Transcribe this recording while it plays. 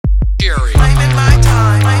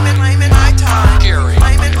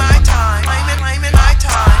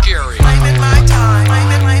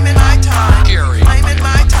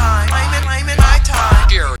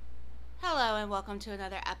welcome to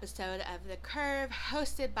another episode of The Curve,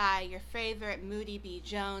 hosted by your favorite Moody B.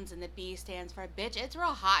 Jones, and the B stands for bitch. It's real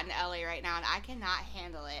hot in LA right now, and I cannot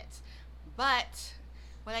handle it. But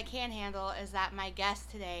what I can handle is that my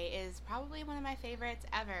guest today is probably one of my favorites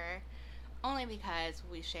ever, only because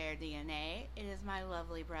we share DNA. It is my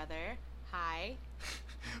lovely brother. Hi.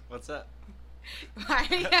 What's up?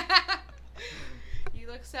 Why? You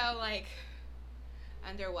look so,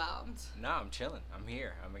 underwhelmed. No, I'm chilling. I'm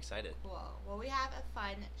here. I'm excited. Cool. Well, we have a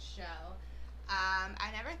fun show. I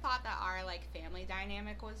never thought that our family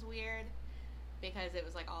dynamic was weird because it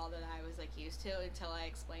was all that I was used to until I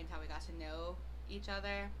explained how we got to know each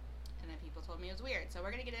other, and then people told me it was weird. So we're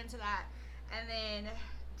gonna get into that, and then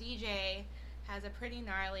DJ has a pretty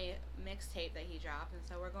gnarly mixtape that he dropped, and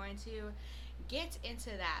so we're going to get into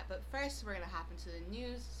that. But first, we're gonna hop into the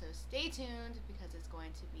news. So stay tuned because it's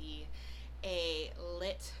going to be a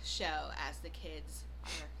lit show, as the kids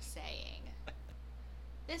are saying.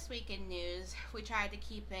 This week in news, we tried to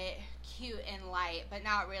keep it cute and light, but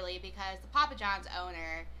not really, because the Papa John's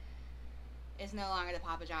owner is no longer the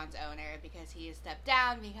Papa John's owner because he has stepped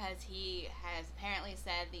down because he has apparently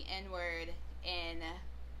said the N-word in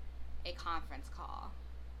a conference call.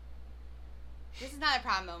 This is not a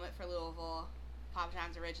proud moment for Louisville. Papa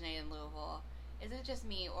John's originated in Louisville. Is it just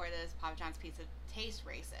me, or does Papa John's pizza taste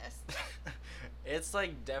racist? It's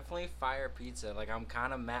definitely fire pizza. I'm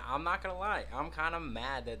kind of mad. I'm not gonna lie. I'm kind of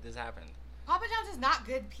mad that this happened. Papa John's is not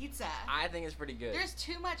good pizza. I think it's pretty good. There's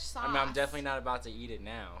too much sauce. I mean, I'm definitely not about to eat it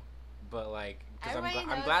now, but because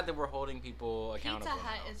I'm glad that we're holding people accountable. Pizza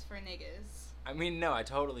Hut now. is for niggas. I mean, no, I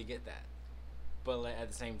totally get that, but at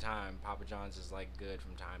the same time, Papa John's is good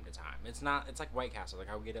from time to time. It's not. It's like White Castle.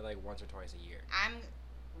 I would get it once or twice a year. I'm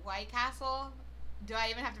White Castle. Do I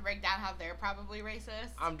even have to break down how they're probably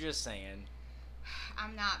racist? I'm just saying.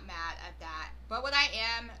 I'm not mad at that. But what I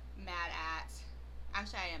am mad at...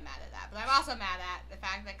 Actually, I am mad at that. But I'm also mad at the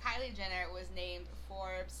fact that Kylie Jenner was named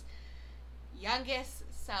Forbes' youngest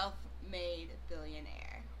self-made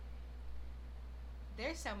billionaire.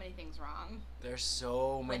 There's so many things wrong. There's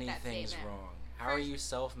so many things statement. wrong. How are you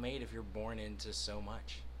self-made if you're born into so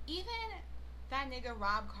much? Even that nigga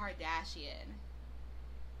Rob Kardashian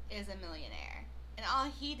is a millionaire. And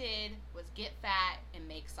all he did was get fat and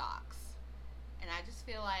make socks. And I just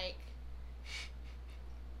feel like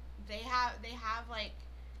they have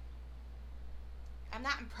I'm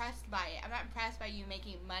not impressed by it. I'm not impressed by you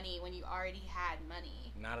making money when you already had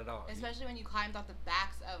money. Not at all. Especially when you climbed off the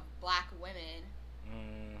backs of black women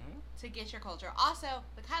to get your culture. Also,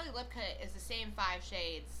 the Kylie lip kit is the same 5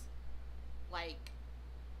 shades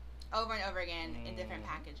over and over again in different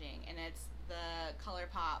packaging, and it's the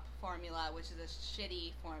ColourPop formula, which is a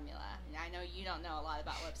shitty formula. And I know you don't know a lot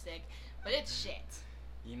about lipstick, but it's shit.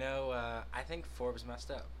 I think Forbes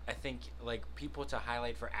messed up. I think people to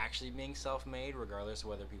highlight for actually being self-made, regardless of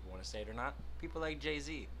whether people want to say it or not. People like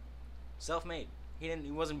Jay-Z, self-made.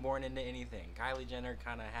 He wasn't born into anything. Kylie Jenner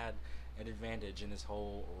kind of had an advantage in this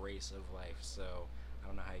whole race of life. So I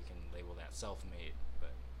don't know how you can label that self-made,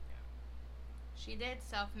 but yeah. She did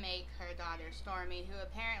self-make her daughter Stormi, who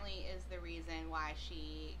apparently is the reason why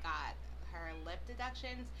she got her lip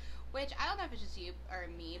deductions, which I don't know if it's just you or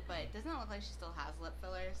me, but doesn't it look like she still has lip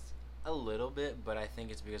fillers? A little bit, but I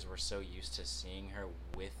think it's because we're so used to seeing her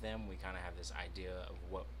with them, we kind of have this idea of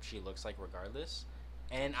what she looks like regardless.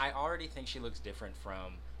 And I already think she looks different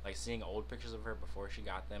from seeing old pictures of her before she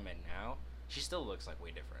got them, and now she still looks way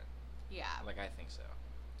different. Yeah. I think so.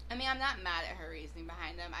 I mean, I'm not mad at her reasoning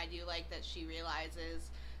behind them. I do like that she realizes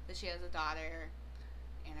that she has a daughter,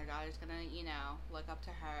 and her daughter's gonna, look up to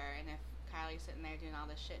her. And if Kylie's sitting there doing all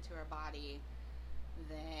this shit to her body,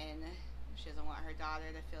 then she doesn't want her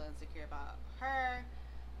daughter to feel insecure about her,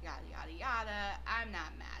 yada, yada, yada. I'm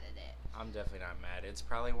not mad at it. I'm definitely not mad. It's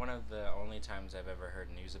probably one of the only times I've ever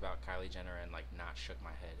heard news about Kylie Jenner and, not shook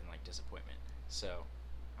my head in, disappointment. So,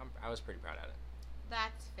 I was pretty proud of it.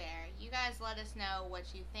 That's fair. You guys let us know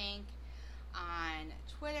what you think on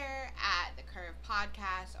Twitter at The Curve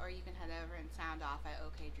Podcast, or you can head over and sound off at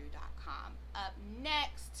OkDrewJ.com. Up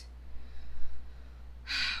next,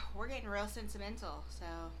 we're getting real sentimental,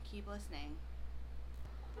 so keep listening.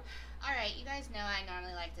 Alright, you guys know I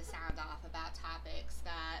normally like to sound off about topics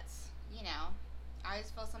that, I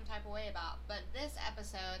always feel some type of way about. But this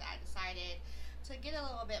episode, I decided to get a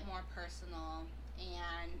little bit more personal,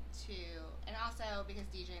 and also because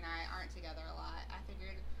DJ and I aren't together a lot, I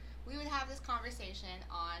figured we would have this conversation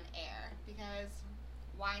on air, because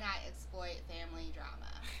why not exploit family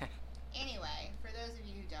drama? Anyway, for those of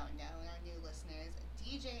you who don't know, and our new listeners,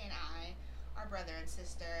 DJ and I are brother and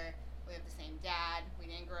sister. We have the same dad. We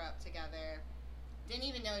didn't grow up together. didn't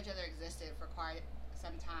even know each other existed for quite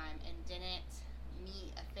some time and didn't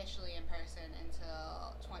meet officially in person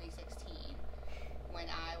until 2016 when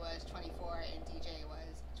I was 24 and DJ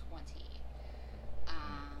was 20.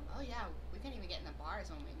 Oh yeah, we couldn't even get in the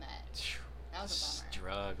bars when we met. That was a bummer.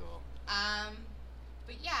 Struggle.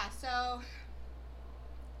 But yeah, so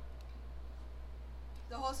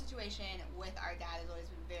the whole situation with our dad has always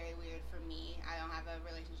been very weird for me. I don't have a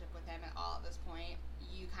relationship with him at all at this point.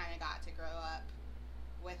 You kind of got to grow up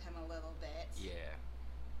with him a little bit. Yeah.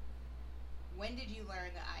 When did you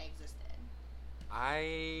learn that I existed?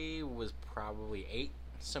 I was probably 8,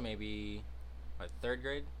 so maybe what, 3rd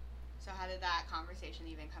grade. So how did that conversation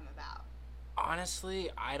even come about? Honestly,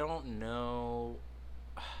 I don't know.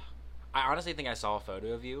 I honestly think I saw a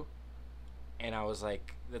photo of you, and I was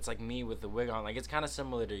like, that's like me with the wig on. Like, it's kind of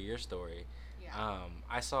similar to your story. Yeah.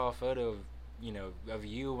 I saw a photo of, of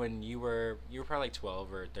you when you were probably like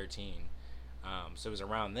 12 or 13. So it was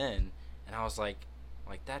around then, and I was like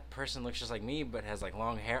that person looks just like me but has like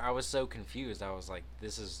long hair. I was so confused. I was like,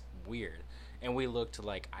 this is weird. And we looked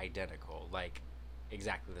like identical, like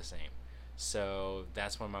exactly the same. So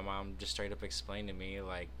that's when my mom just straight up explained to me,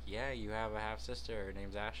 like, yeah, you have a half sister. Her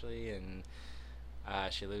name's Ashley, and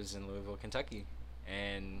she lives in Louisville, Kentucky.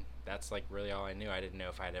 And that's like really all I knew. I didn't know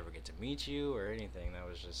if I'd ever get to meet you or anything. That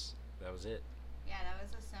was it. Yeah, that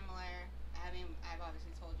was a similar. I mean, I've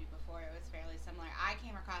obviously told you before. It was fairly similar. I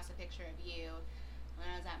came across a picture of you when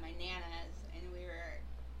I was at my nana's, and we were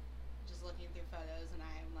just looking through photos, and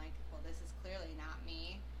I'm like, well, this is clearly not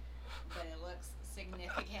me, but it looks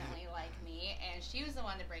significantly like me. And she was the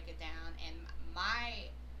one to break it down, and my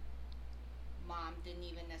mom didn't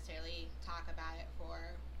even necessarily talk about it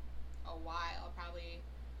for a while, probably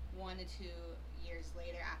 1 to 2 years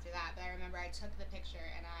later after that. But I remember I took the picture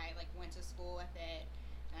and I like went to school with it,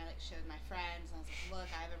 and I like showed my friends, and I was like, look,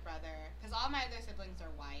 I have a brother, because all my other siblings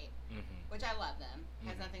are white, which I love them.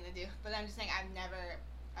 It has nothing to do, but I'm just saying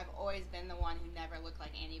I've always been the one who never looked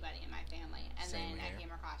like anybody in my family. And Same then I here.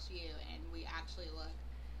 came across you, and we actually look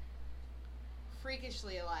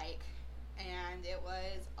freakishly alike, and it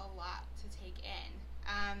was a lot to take in.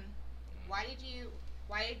 Why do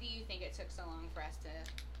you think it took so long for us to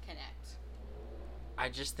connect? I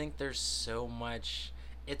just think there's so much.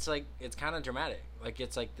 It's like, it's kind of dramatic. Like,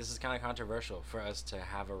 it's like, this is kind of controversial for us to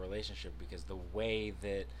have a relationship, because the way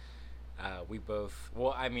that we both,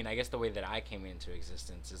 well, I mean, I guess the way that I came into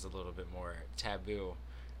existence is a little bit more taboo.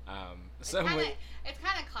 It's kind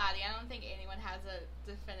of cloudy. I don't think anyone has a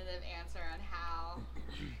definitive answer on how.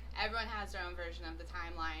 Everyone has their own version of the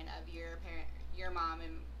timeline of your mom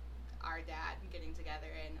and our dad getting together,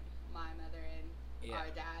 and my mother and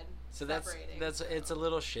our dad separating. It's a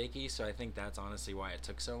little shaky. So I think that's honestly why it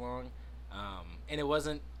took so long. And it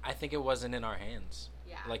wasn't. I think it wasn't in our hands.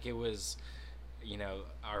 Yeah. Like, it was,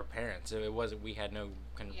 our parents. It wasn't. We had no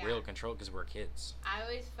real control because we're kids. I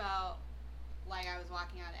always felt like I was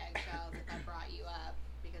walking on eggshells if I brought you up,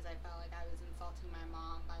 because I felt like I was insulting my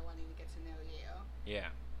mom by wanting to get to know you. Yeah.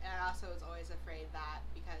 And I also was always afraid that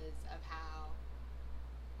because of how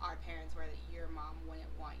our parents were, that your mom wouldn't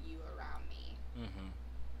want you around me.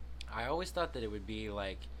 I always thought that it would be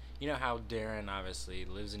like, how Darren obviously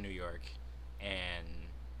lives in New York, and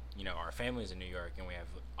our family's in New York, and we have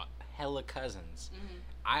hella cousins.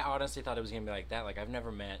 I honestly thought it was gonna be like that. Like, I've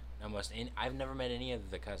never met any of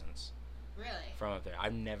the cousins. Really? From up there,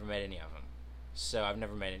 I've never met any of them. So I've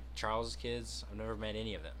never met Charles's kids. I've never met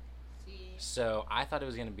any of them. See. So I thought it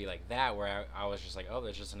was gonna be like that, where I was just like, oh,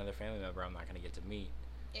 there's just another family member I'm not gonna get to meet.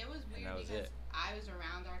 It was weird because I was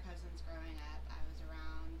around our cousins growing up. I was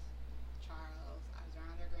around Charles. I was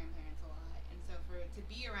around their grandparents a lot. And so to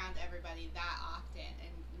be around everybody that often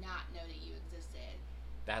and not know that you existed,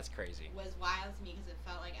 that's crazy, was wild to me, because it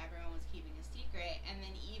felt like everyone was keeping a secret. And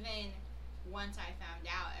then even once I found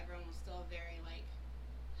out, everyone was still very like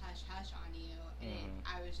hush hush on you, and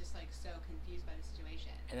I was just like so confused by the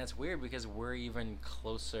situation. And that's weird, because we're even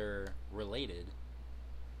closer related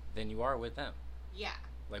than you are with them. Yeah.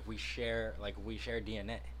 Like, we share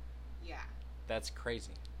DNA. Yeah. That's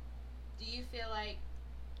crazy. Did you feel like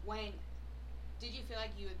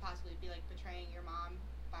you would possibly be like betraying your mom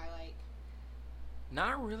by like?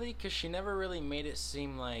 Not really, because she never really made it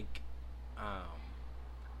seem like, I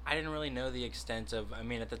didn't really know the extent of, I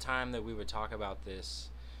mean, at the time that we would talk about this,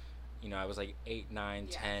 I was like 8, 9,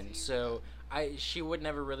 10, so she would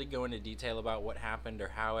never really go into detail about what happened or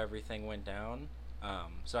how everything went down.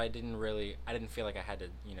 So I didn't feel like I had to,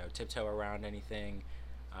 tiptoe around anything.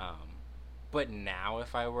 But now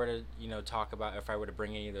if I were to, if I were to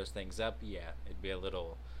bring any of those things up, yeah, it'd be a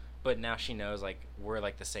little But now she knows, like, we're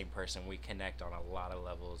like the same person. We connect on a lot of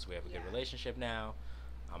levels. We have a good relationship now.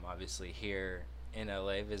 I'm obviously here in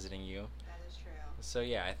LA visiting you. That is true. So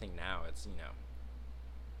yeah, I think now it's, you know.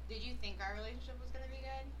 Did you think our relationship was gonna be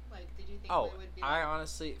good? Like, did you think Oh, we would be? I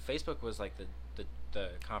honestly, Facebook was like the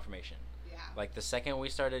confirmation. Yeah. Like the second we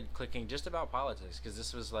started clicking just about politics, because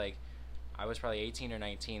this was like, I was probably 18 or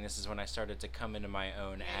 19. This is when I started to come into my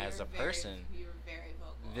own as a person. You were very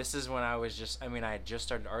vocal. This is when I was just, I mean, I had just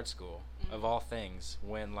started art school, of all things,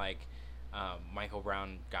 when like Michael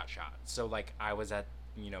Brown got shot. So like I was at,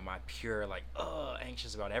 you know, my pure like,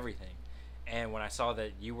 anxious about everything. And when I saw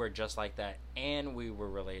that you were just like that, and we were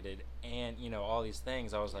related, and you know all these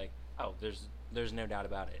things, I was like, oh, there's no doubt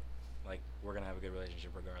about it. Like we're gonna have a good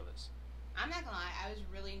relationship regardless. I'm not gonna lie, I was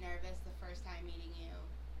really nervous the first time meeting you.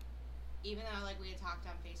 Even though like we had talked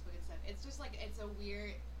on Facebook and stuff, it's just like it's a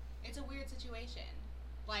weird situation.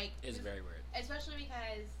 Like It's very weird. Especially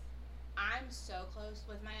because I'm so close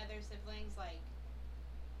with my other siblings, like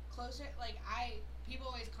closer. Like people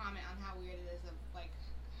always comment on how weird it is of like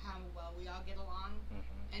how well we all get along,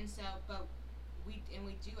 and so but we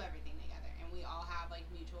do everything together, and we all have like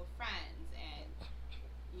mutual friends, and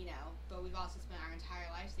you know, but we've also spent our entire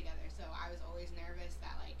lives together. So I was always nervous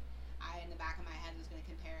that like I in the back of my head was going to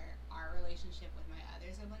compare our relationship with my other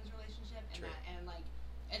siblings' relationship, and like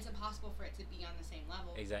it's impossible for it to be on the same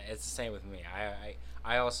level. Exactly, it's the same with me.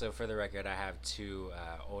 I also, for the record, I have two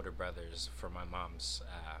older brothers from my mom's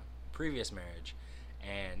previous marriage,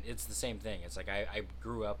 and it's the same thing. It's like I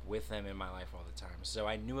grew up with them in my life all the time, so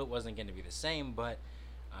I knew it wasn't going to be the same, but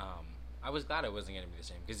I was glad it wasn't going to be the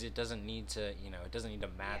same, because it doesn't need to, you know, it doesn't need to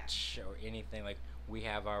match or anything. Like we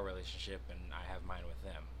have our relationship, and I have mine with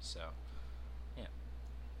them. So yeah.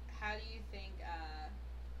 How do you think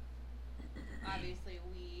obviously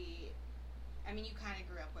I mean, you kind of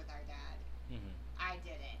grew up with our dad. I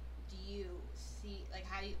didn't. Do you see, like,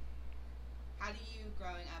 how do you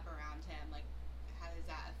growing up around him, like, how does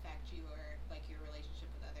that affect you, or like your relationship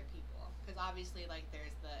with other people? Because obviously, like,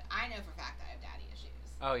 I know for a fact I have daddy issues.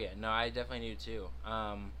 Oh yeah, no, I definitely do too.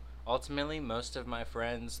 Ultimately, most of my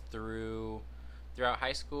friends throughout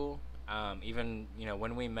high school, even, you know,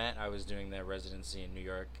 when we met, I was doing the residency in New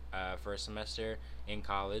York for a semester in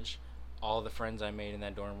college. All the friends I made in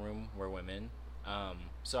that dorm room were women.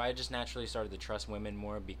 So I just naturally started to trust women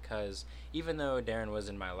more, because even though Darren was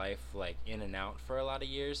in my life, like, in and out for a lot of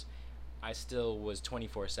years, I still was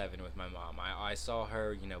 24/7 with my mom. I saw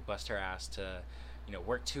her, you know, bust her ass to, you know,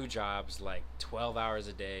 work 2 jobs, like 12 hours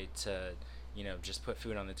a day to, you know, just put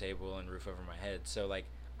food on the table and roof over my head. So, like,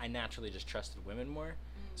 I naturally just trusted women more.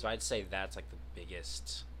 So I'd say that's, like, the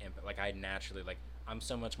biggest impact. Like, I naturally, like, I'm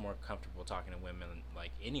so much more comfortable talking to women,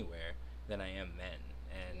 like, anywhere than I am men.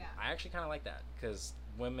 And I actually kind of like that, because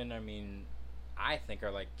women, I mean, I think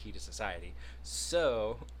are like key to society.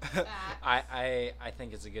 So I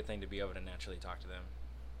think it's a good thing to be able to naturally talk to them,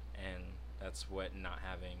 and that's what not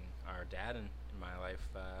having our dad in my life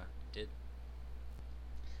did.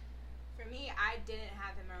 For me, I didn't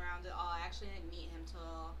have him around at all. I actually didn't meet him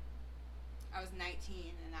till I was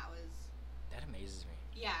 19, and That amazes me.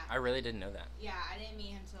 Yeah. I really didn't know that. Yeah, I didn't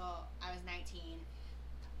meet him till I was 19.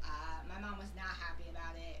 My mom was not happy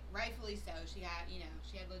about it. Rightfully so. She had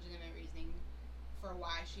legitimate reasoning for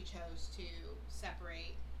why she chose to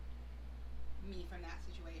separate me from that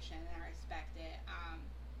situation, and I respect it.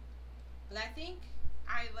 But I think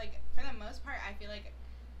for the most part, I feel like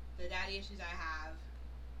the daddy issues I have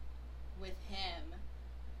with him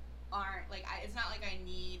aren't like it's not like I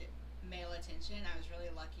need male attention. I was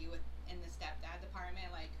really lucky in the stepdad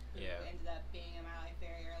department, like who ended up being in my life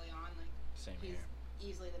very early on. Like Same he's here.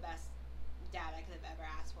 easily the best dad I could have ever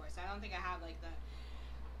asked for. So I don't think I have like the,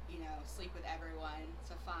 you know, sleep with everyone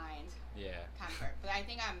to find comfort. But I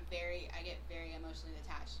think I get very emotionally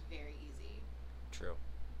detached very easy. True.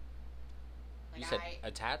 Like you said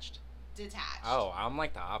attached? Detached. Oh, I'm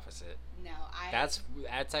like the opposite. No, That's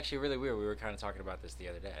actually really weird. We were kind of talking about this the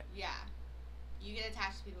other day. Yeah. You get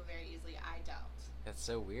attached to people very easily. I don't. That's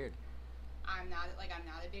so weird. I'm not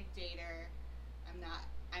a big dater.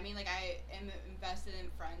 I mean, like, I am invested in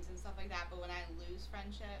friends and stuff like that, but when I lose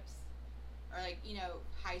friendships, or, like, you know,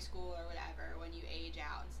 high school or whatever, when you age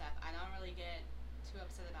out and stuff, I don't really get too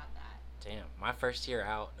upset about that. Damn. My first year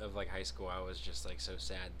out of, like, high school, I was just, like, so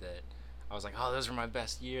sad that I was like, oh, those were my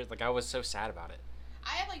best years. Like, I was so sad about it.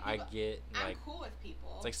 I have, like, people, I'm like, cool with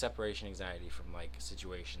people. It's like separation anxiety from, like,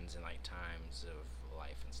 situations and, like, times of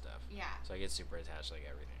life and stuff. Yeah. So I get super attached to, like,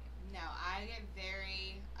 everything. No, I get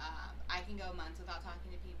very, I can go months without talking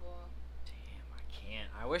to people. Damn, I can't.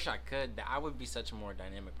 I wish I could. I would be such a more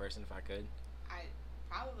dynamic person if I could.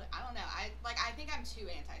 Probably. I don't know. I think I'm too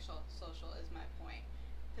antisocial is my point.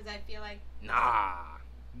 Because I feel like. Nah.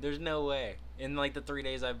 There's no way. In like the 3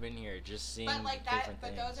 days I've been here, just seeing But like that. different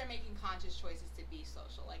But things. those are making conscious choices to be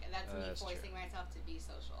social. Like that's me That's forcing true. myself to be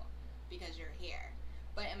social because you're here.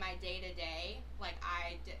 But in my day to day, like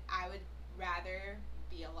I would rather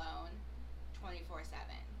be alone, 24/7.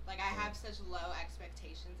 Like I have such low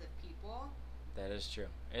expectations of people. That is true.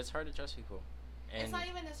 It's hard to trust people. And It's not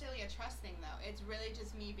even necessarily a trust thing though. It's really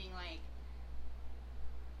just me being like,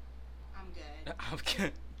 I'm good. I'm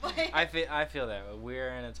good. Like, I feel that we're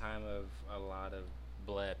in a time of a lot of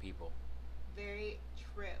bleh people. very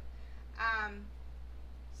true.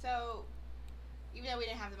 So even though we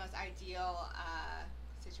didn't have the most ideal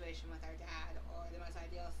situation with our dad or the most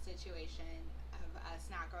ideal situation of us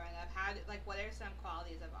not growing up, what are some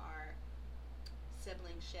qualities of our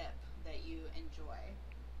siblingship that you enjoy?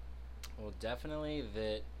 Well, definitely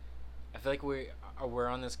that. I feel like we're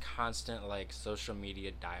on this constant like social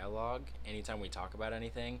media dialogue anytime we talk about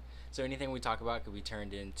anything. So anything we talk about could be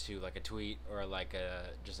turned into like a tweet or like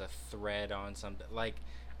just a thread on something. Like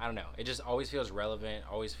I don't know. It just always feels relevant.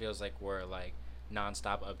 Always feels like we're like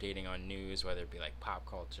nonstop updating on news, whether it be like pop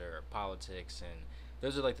culture or politics, and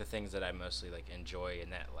those are like the things that I mostly like enjoy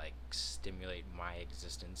and that like stimulate my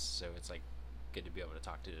existence. So it's like good to be able to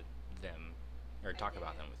talk to them or talk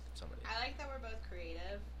about them with somebody. I like that we're both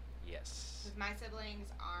creative. Yes. Because my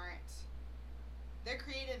siblings aren't. They're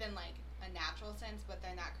creative in like a natural sense, but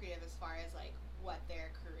they're not creative as far as like what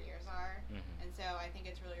their careers are. Mm-hmm. And so I think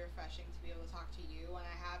it's really refreshing to be able to talk to you when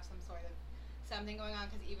I have some sort of something going on.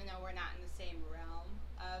 Because even though we're not in the same realm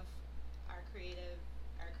of our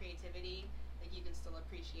creativity, like you can still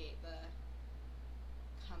appreciate the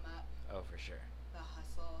come up, Oh, for sure. the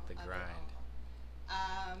hustle, The of grind. It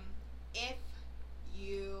all. If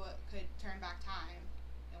you could turn back time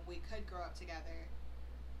and we could grow up together,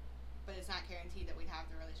 but it's not guaranteed that we'd have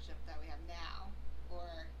the relationship that we have now, or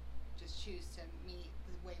just choose to meet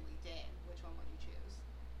the way we did, which one would you choose?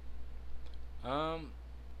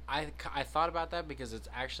 I thought about that because it's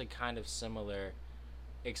actually kind of similar,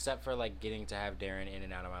 except for like getting to have Darren in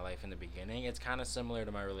and out of my life in the beginning. It's kind of similar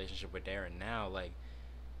to my relationship with Darren now. Like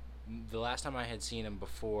the last time I had seen him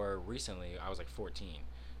before recently, I was like 14.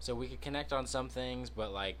 So we could connect on some things,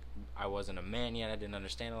 but like I wasn't a man yet. I didn't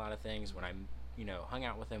understand a lot of things. When I, hung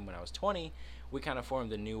out with him when I was 20, we kind of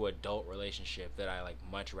formed a new adult relationship that I like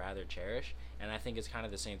much rather cherish. And I think it's kind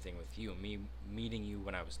of the same thing with you. Me meeting you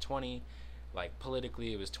when I was 20, like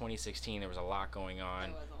politically it was 2016. There was a lot going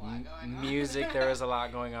on. There was a lot going on. Music, there was a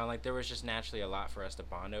lot going on. Like there was just naturally a lot for us to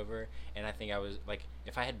bond over. And I think I was like,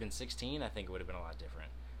 if I had been 16, I think it would have been a lot different.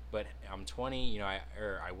 But I'm 20, I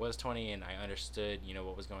was 20 and I understood,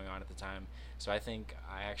 what was going on at the time. So I think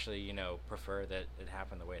I actually, prefer that it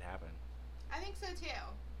happened the way it happened. I think so too.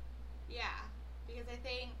 Yeah, because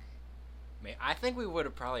I think we would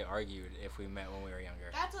have probably argued if we met when we were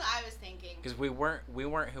younger. that's what I was thinking. Because we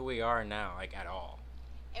weren't who we are now, like at all.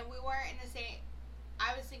 And we weren't in the same.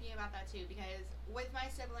 I was thinking about that too because with my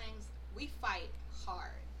siblings, we fight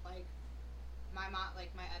hard. Like my mom,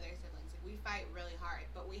 like my other siblings, like we fight really hard.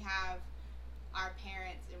 But we have our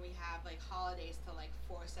parents and we have like holidays to like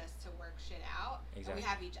force us to work shit out. Exactly. And we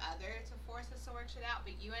have each other to force us to work shit out.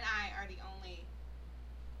 But you and I are the only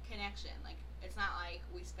connection. Like it's not like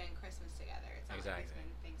we spend Christmas together. It's not like we spend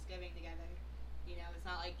Thanksgiving together. It's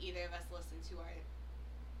not like either of us listen to our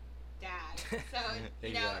dad. So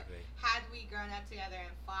Exactly. had we grown up together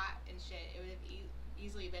and fought and shit, it would have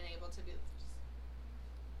easily been able to just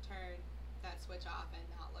turn that switch off and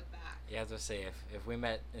not look back. Yeah, as I say, if we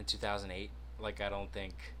met in 2008, like I don't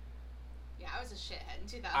think. Yeah, I was a shithead in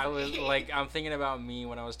 2008. I was like, I'm thinking about me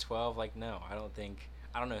when I was 12. Like, no, I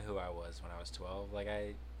don't know who I was when I was 12. Like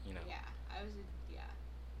Yeah, I was. Yeah,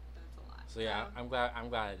 that's a lot. So yeah, I'm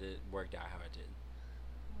glad it worked out how it did.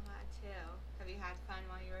 I'm glad too. Have you had fun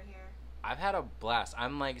while you were here? I've had a blast.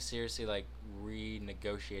 I'm like seriously like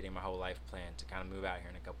renegotiating my whole life plan to kind of move out here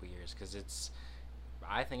in a couple years because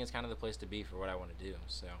I think it's kind of the place to be for what I want to do.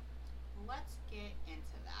 So let's get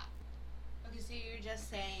into that. Okay, so you're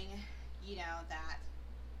just saying, that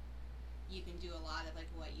you can do a lot of like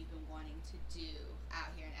what you've been wanting to do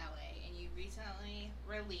out here in LA, and you recently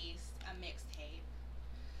released a mixtape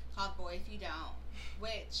called "Boy If You Don't,"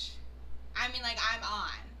 which, I mean, like I'm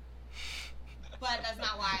on, but that's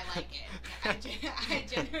not why I like it. I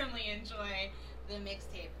genuinely enjoy the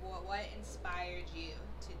mixtape. What inspired you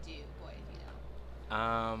to do "Boy If You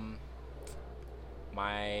Don't"?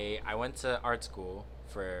 I went to art school,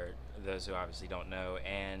 for those who obviously don't know,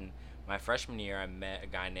 and my freshman year I met a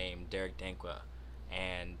guy named Derek Dankwa,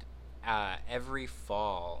 and every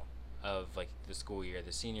fall of like the school year,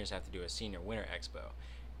 the seniors have to do a senior winter expo,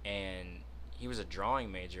 and he was a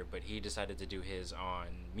drawing major, but he decided to do his on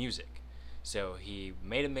music. So he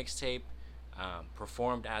made a mixtape,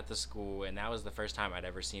 performed at the school, and that was the first time I'd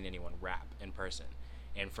ever seen anyone rap in person.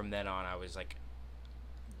 And from then on, I was like,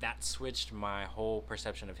 that switched my whole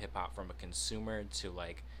perception of hip hop from a consumer to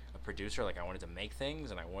like a producer. Like I wanted to make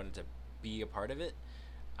things and I wanted to be a part of it.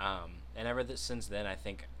 And since then, I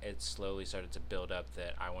think it slowly started to build up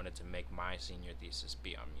that I wanted to make my senior thesis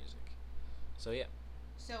be on music. So yeah.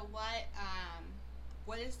 So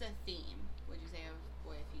what is the theme, would you say, of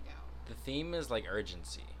Boy If You Don't? The theme is like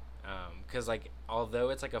urgency. Because like although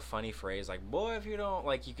it's like a funny phrase, like boy if you don't,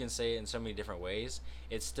 like you can say it in so many different ways,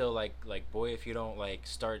 it's still like boy if you don't like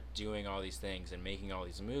start doing all these things and making all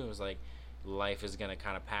these moves, like life is gonna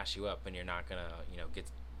kind of pass you up and you're not gonna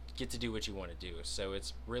get to do what you want to do. So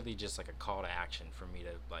it's really just like a call to action for me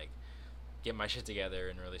to like get my shit together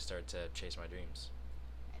and really start to chase my dreams.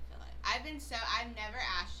 I feel it. I've never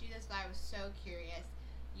asked you this, but I was so curious.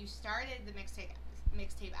 You started the mixtape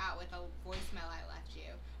out with a voicemail I left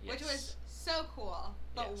you, Yes. which was so cool.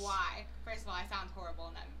 But Yes. why? First of all, I sound horrible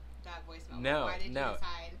in that voicemail. No, Why did you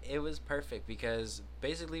decide? It was perfect because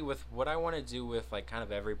basically with what I want to do with like kind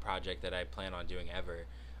of every project that I plan on doing ever,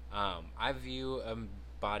 I view a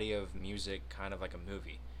body of music kind of like a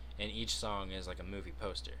movie, and each song is like a movie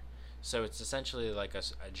poster. So it's essentially like a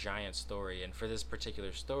giant story, and for this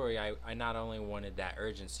particular story, I not only wanted that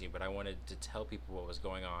urgency, but I wanted to tell people what was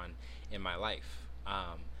going on in my life.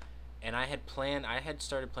 And I had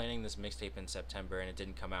started planning this mixtape in September, and it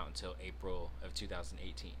didn't come out until April of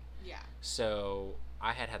 2018. Yeah. So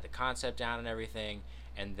I had the concept down and everything,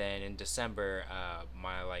 and then in December,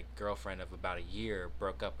 my like girlfriend of about a year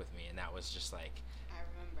broke up with me, and that was just like I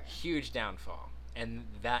remember. huge downfall. And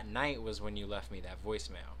that night was when you left me that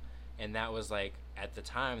voicemail, and that was like at the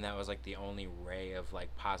time that was like the only ray of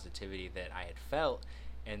like positivity that I had felt.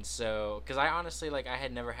 And so, because I honestly, like, I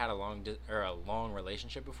had never had a long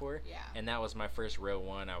relationship before. Yeah. And that was my first real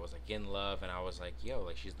one. I was, like, in love, and I was like, yo,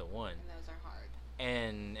 like, she's the one. And those are hard.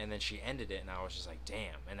 And then she ended it, and I was just like,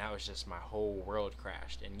 damn. And that was just my whole world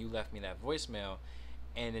crashed. And you left me that voicemail,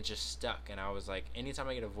 and it just stuck. And I was like, anytime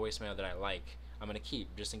I get a voicemail that I like, I'm going to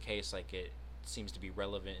keep, just in case, like, it seems to be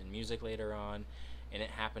relevant in music later on. And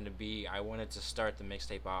it happened to be, I wanted to start the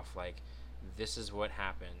mixtape off, like, this is what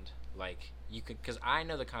happened. Like, you could, because I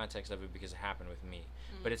know the context of it because it happened with me.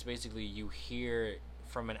 Mm-hmm. But it's basically, you hear,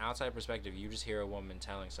 from an outside perspective, you just hear a woman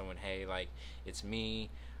telling someone, hey, like, it's me.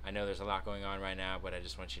 I know there's a lot going on right now, but I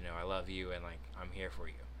just want you to know I love you and, like, I'm here for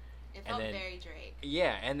you. It felt very Drake.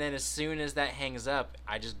 Yeah, and then as soon as that hangs up,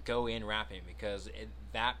 I just go in rapping because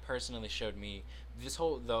that personally showed me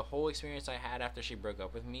the whole experience I had after she broke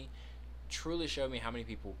up with me truly showed me how many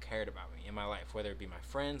people cared about me in my life, whether it be my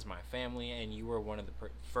friends, my family, and you were one of the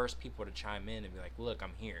first people to chime in and be like, look,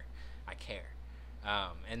 I'm here, I care.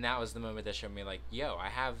 And that was the moment that showed me, like, yo, I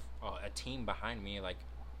have a team behind me, like,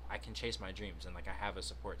 I can chase my dreams, and, like, I have a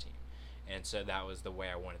support team. And so that was the way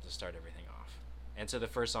I wanted to start everything off. And so the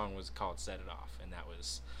first song was called Set It Off, and that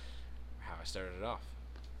was how I started it off.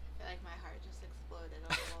 I feel like my heart just exploded a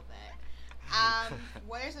little bit.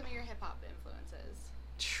 What are some of your hip-hop influences?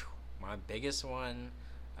 My biggest one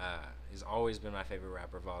has always been my favorite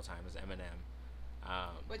rapper of all time is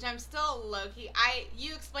Eminem. Which I'm still low-key.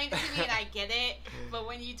 You explained it to me and I get it, but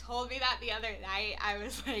when you told me that the other night, I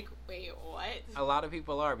was like, wait, what? A lot of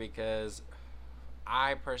people are, because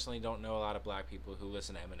I personally don't know a lot of black people who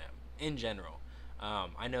listen to Eminem in general.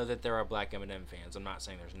 I know that there are black Eminem fans. I'm not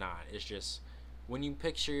saying there's not. It's just when you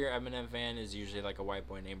picture your Eminem fan is usually like a white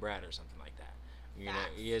boy named Brad or something like that. You know,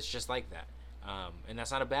 it's just like that. And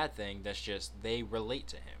that's not a bad thing. That's just they relate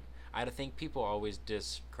to him. I think people always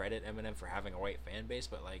discredit Eminem for having a white fan base,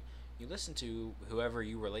 but like you listen to whoever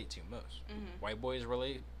you relate to most. Mm-hmm. White boys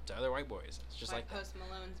relate to other white boys. It's just like Post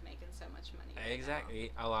Malone's making so much money. Right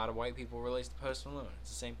exactly. Now. A lot of white people relate to Post Malone.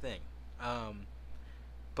 It's the same thing.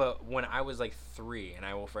 But when I was like 3, and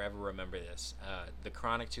I will forever remember this, the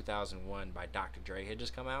Chronic 2001 by Dr. Dre had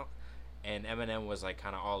just come out. And Eminem was like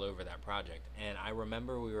kind of all over that project. And I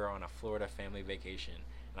remember we were on a Florida family vacation,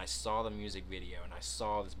 and I saw the music video, and I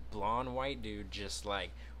saw this blonde white dude just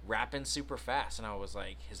like rapping super fast, and I was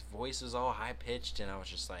like, his voice is all high pitched, and I was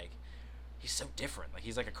just like, he's so different. Like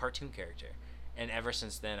he's like a cartoon character. And ever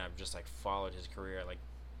since then, I've just like followed his career, like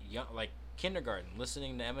young, like kindergarten,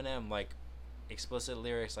 listening to Eminem, like explicit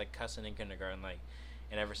lyrics, like cussing in kindergarten, like.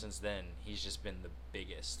 And ever since then, he's just been the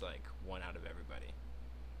biggest like one out of everybody.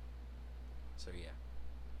 So yeah.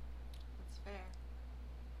 That's fair.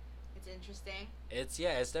 It's interesting. It's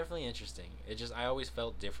definitely interesting. It just I always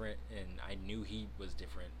felt different, and I knew he was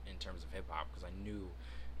different in terms of hip hop because I knew,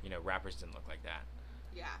 rappers didn't look like that.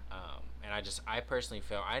 Yeah. And I personally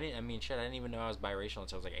felt I mean shit I didn't even know I was biracial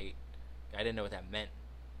until I was like 8. I didn't know what that meant.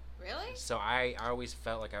 Really? So I always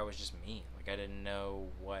felt like I was just me. Like I didn't know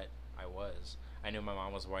what I was. I knew my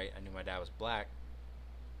mom was white. I knew my dad was black.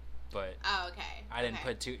 But Oh, okay. I didn't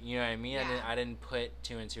put two. You know what I mean? Yeah. I didn't put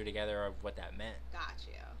two and two together of what that meant. Got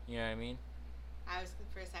you. You know what I mean? I was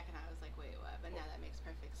for a second. I was like, wait, what? But now that makes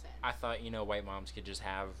perfect sense. I thought white moms could just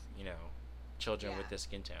have children with this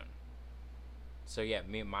skin tone. So yeah,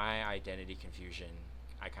 my identity confusion,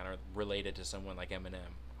 I kind of related to someone like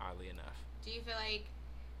Eminem, oddly enough. Do you feel like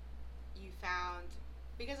you found,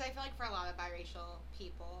 because I feel like for a lot of biracial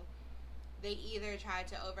people, they either try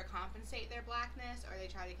to overcompensate their blackness or they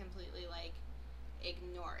try to completely like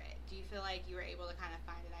ignore it. Do you feel like you were able to kind of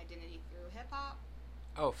find an identity through hip hop?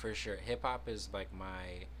 Oh, for sure. Hip hop is like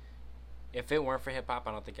my. If it weren't for hip hop,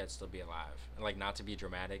 I don't think I'd still be alive. Like, not to be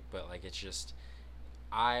dramatic, but like it's just.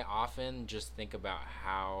 I often just think about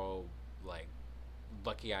how like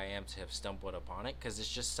lucky I am to have stumbled upon it because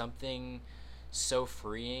it's just something so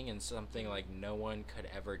freeing and something like no one could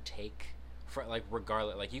ever take. For, like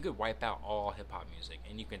regardless, like you could wipe out all hip hop music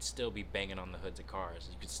and you can still be banging on the hoods of cars.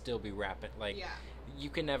 You could still be rapping. Like you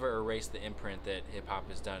can never erase the imprint that hip hop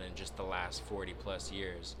has done in just the last 40 plus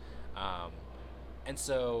years. And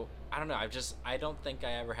so I don't know. I don't think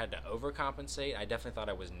I ever had to overcompensate. I definitely thought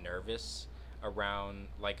I was nervous around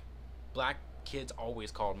like black kids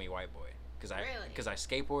always called me white boy because I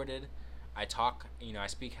skateboarded. I talk. I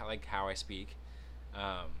speak how I speak.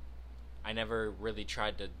 I never really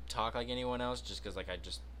tried to talk like anyone else just because, like,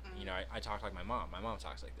 I talk like my mom. My mom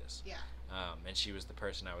talks like this. Yeah. And she was the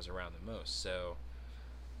person I was around the most. So,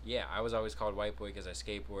 yeah, I was always called white boy because I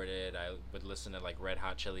skateboarded. I would listen to, like, Red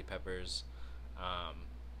Hot Chili Peppers,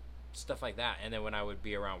 stuff like that. And then when I would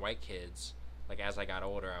be around white kids, like, as I got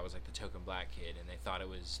older, I was, like, the token black kid. And they thought it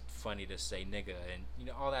was funny to say nigga and,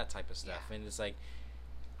 all that type of stuff. Yeah. And it's, like,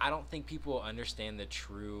 I don't think people understand the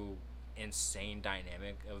true insane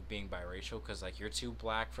dynamic of being biracial because like you're too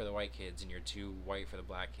black for the white kids and you're too white for the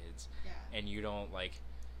black kids, and you don't like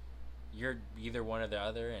you're either one or the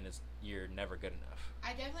other, and you're never good enough.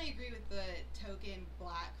 I definitely agree with the token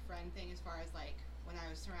black friend thing as far as like when I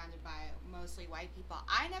was surrounded by mostly white people.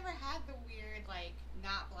 I never had the weird like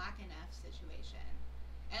not black enough situation,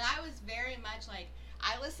 and I was very much like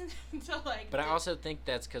I listened to like. But I also think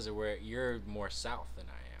that's because of where you're more south than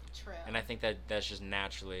I am. True. And I think that's just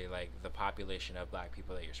naturally like the population of black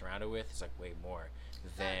people that you're surrounded with is like way more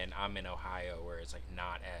than I'm in Ohio, where it's like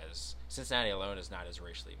not as Cincinnati alone is not as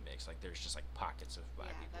racially mixed. Like there's just like pockets of black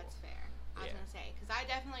people. Yeah, that's fair. I was gonna say because I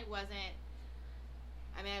definitely wasn't.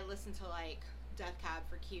 I mean, I listened to like Death Cab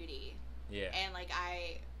for Cutie. Yeah. And like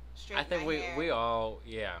I straightened my hair. we all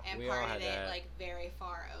and we all had parted that. it like very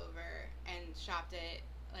far over and shopped at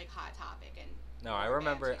like Hot Topic and. No, I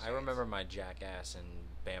remember my Jackass and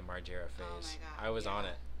Bam Margera phase. Oh my god. I was on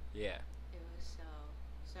it. Yeah. It was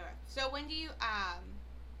so rough. So when do you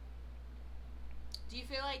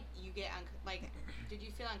feel like you get did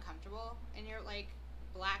you feel uncomfortable in your like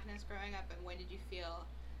blackness growing up, and when did you feel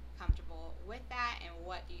comfortable with that, and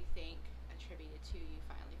what do you think attributed to you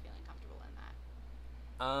finally feeling comfortable in that?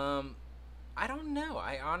 I don't know.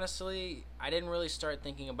 I didn't really start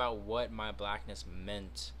thinking about what my blackness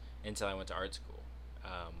meant until I went to art school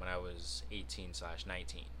when I was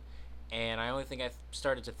 18/19, and I only think I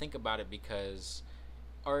started to think about it because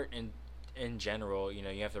art in general, you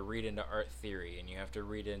have to read into art theory and you have to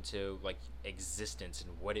read into like existence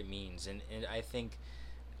and what it means, and I think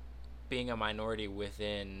being a minority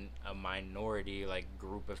within a minority like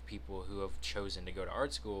group of people who have chosen to go to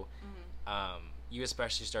art school, you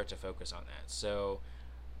especially start to focus on that. So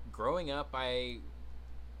growing up, I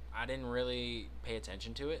didn't really pay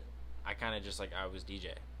attention to it. I kind of just like I was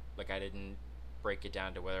DJ. Like I didn't break it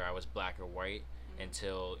down to whether I was black or white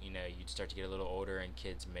until you'd start to get a little older and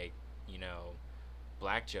kids make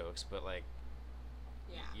black jokes, but like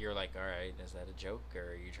you're like, all right, is that a joke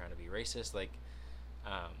or are you trying to be racist? Like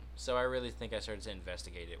so I really think I started to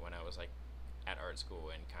investigate it when I was like at art school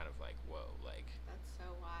and kind of like, whoa, like that's so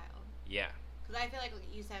wild. Yeah. Because I feel like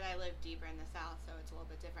you said I live deeper in the South, so it's a little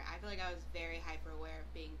bit different. I feel like I was very hyper aware of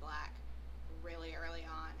being black really early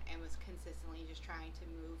on and was consistently just trying to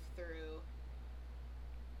move through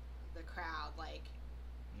the crowd like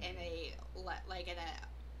in a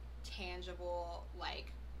tangible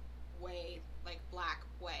like way, like black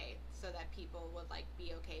way, so that people would like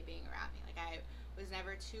be okay being around me. Like I was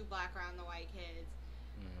never too black around the white kids,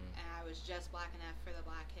 and I was just black enough for the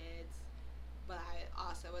black kids. but I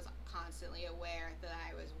also was constantly aware that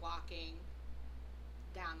I was walking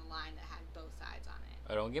down the line that had both sides on it.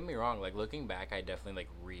 Oh, don't get me wrong. Like looking back, I definitely like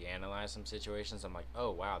reanalyze some situations. I'm like,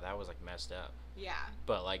 oh wow, that was like messed up. Yeah.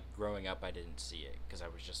 But like growing up, I didn't see it because I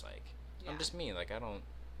was just like, Yeah. I'm just me. Like I don't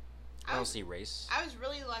see race. I was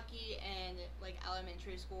really lucky in like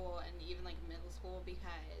elementary school and even like middle school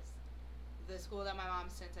because the school that my mom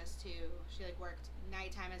sent us to, she like worked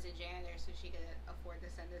nighttime as a janitor so she could afford to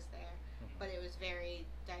send us there. Mhm. But it was very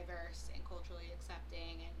diverse and culturally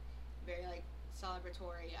accepting and very like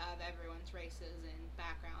celebratory of everyone's races and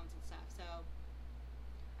backgrounds and stuff. So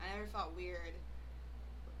I never felt weird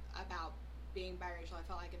about being biracial. I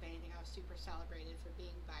felt like if anything I was super celebrated for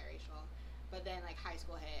being biracial. But then like high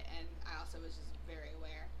school hit and I also was just very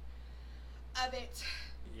aware of it.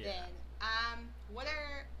 Yeah. Then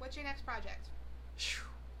what's your next project?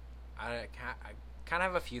 I kind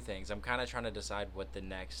of have a few things. I'm kind of trying to decide what the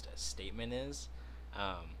next statement is.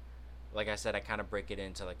 Like I said, I kind of break it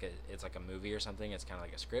into like it's like a movie or something. It's kind of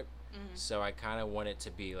like a script. Mm-hmm. So I kind of want it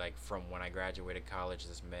to be like from when I graduated college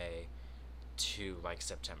this May to like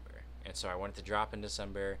September. And so I want it to drop in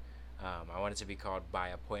December. I want it to be called By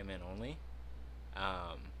Appointment Only.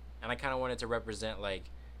 And I kind of want it to represent like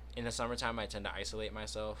in the summertime I tend to isolate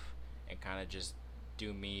myself and kind of just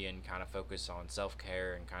do me and kind of focus on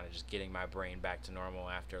self-care and kind of just getting my brain back to normal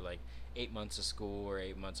after like 8 months of school or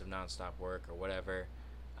 8 months of nonstop work or whatever.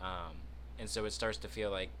 And so it starts to feel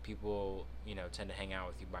like people, tend to hang out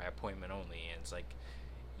with you by appointment only. And it's like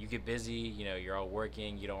you get busy, you're all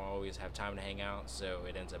working, you don't always have time to hang out. So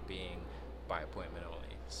it ends up being by appointment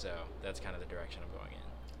only. So that's kind of the direction I'm going in.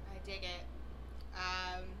 I dig it.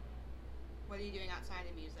 What are you doing outside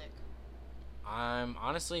of music? I'm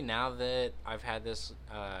honestly, now that I've had this,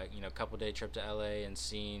 couple day trip to LA and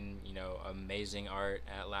seen, amazing art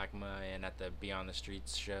at LACMA and at the Beyond the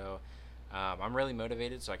Streets show, I'm really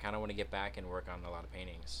motivated. So I kind of want to get back and work on a lot of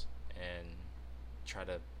paintings and try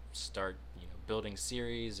to start, building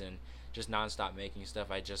series and just nonstop making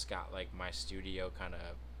stuff. I just got like my studio kind of,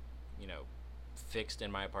 fixed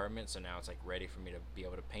in my apartment. So now it's like ready for me to be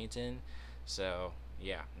able to paint in. So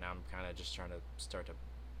yeah, now I'm kind of just trying to start to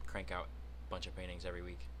crank out a bunch of paintings every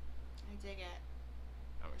week. I dig it.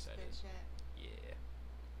 I'm excited. Good shit. Yeah.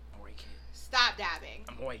 I'm a white kid. Stop dabbing.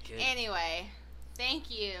 I'm a white kid. Anyway, thank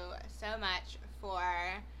you so much for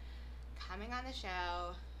coming on the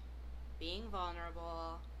show, being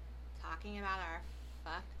vulnerable, talking about our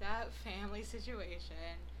fucked up family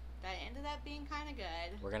situation that ended up being kind of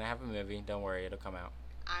good. We're going to have a movie. Don't worry. It'll come out.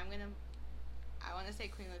 I want to say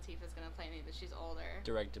Queen Latifah's going to play me, but she's older.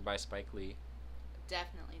 Directed by Spike Lee.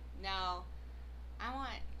 Definitely. No. I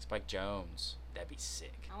want... Spike Jones. That'd be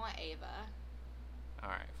sick. I want Ava.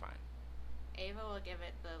 Alright, fine. Ava will give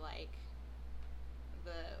it the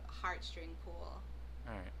heartstring pull.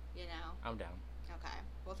 Alright. I'm down. Okay.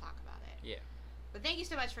 We'll talk about it. Yeah. But thank you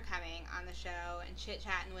so much for coming on the show and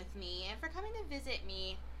chit-chatting with me and for coming to visit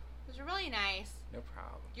me. It was really nice. No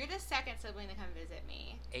problem. You're the second sibling to come visit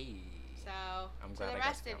me. Hey. So, I'm to glad the I got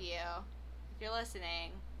rest to of go. you, if you're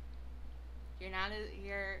listening, you're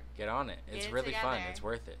Get on it. It's it really fun. together. It's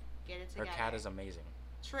worth it. get it Her together. cat is amazing.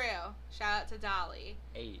 True. Shout out to Dolly.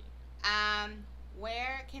 Hey.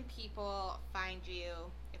 Where can people find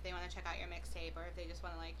you if they want to check out your mixtape or if they just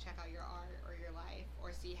want to like check out your art or your life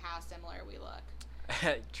or see how similar we look?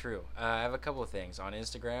 True. I have a couple of things. On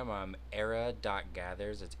Instagram, I'm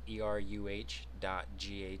era.gathers. It's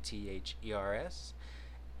ERUH.GATHERS.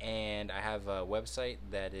 And I have a website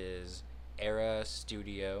that is era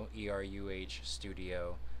studio, ERUH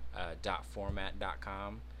studio,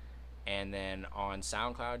 .format.com. And then on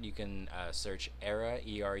SoundCloud, you can search era,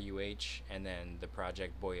 ERUH, and then the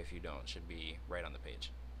project Boy If You Don't should be right on the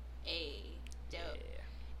page. Hey, dope. Yeah.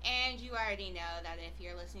 And you already know that if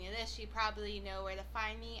you're listening to this, you probably know where to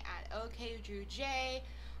find me at OkDrewJ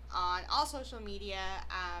on all social media.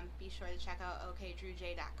 Be sure to check out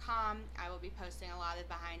OkDrewJ.com. I will be posting a lot of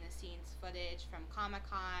behind-the-scenes footage from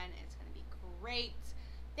Comic-Con. It's going to be great.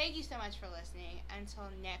 Thank you so much for listening. Until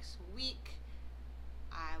next week,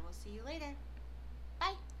 I will see you later.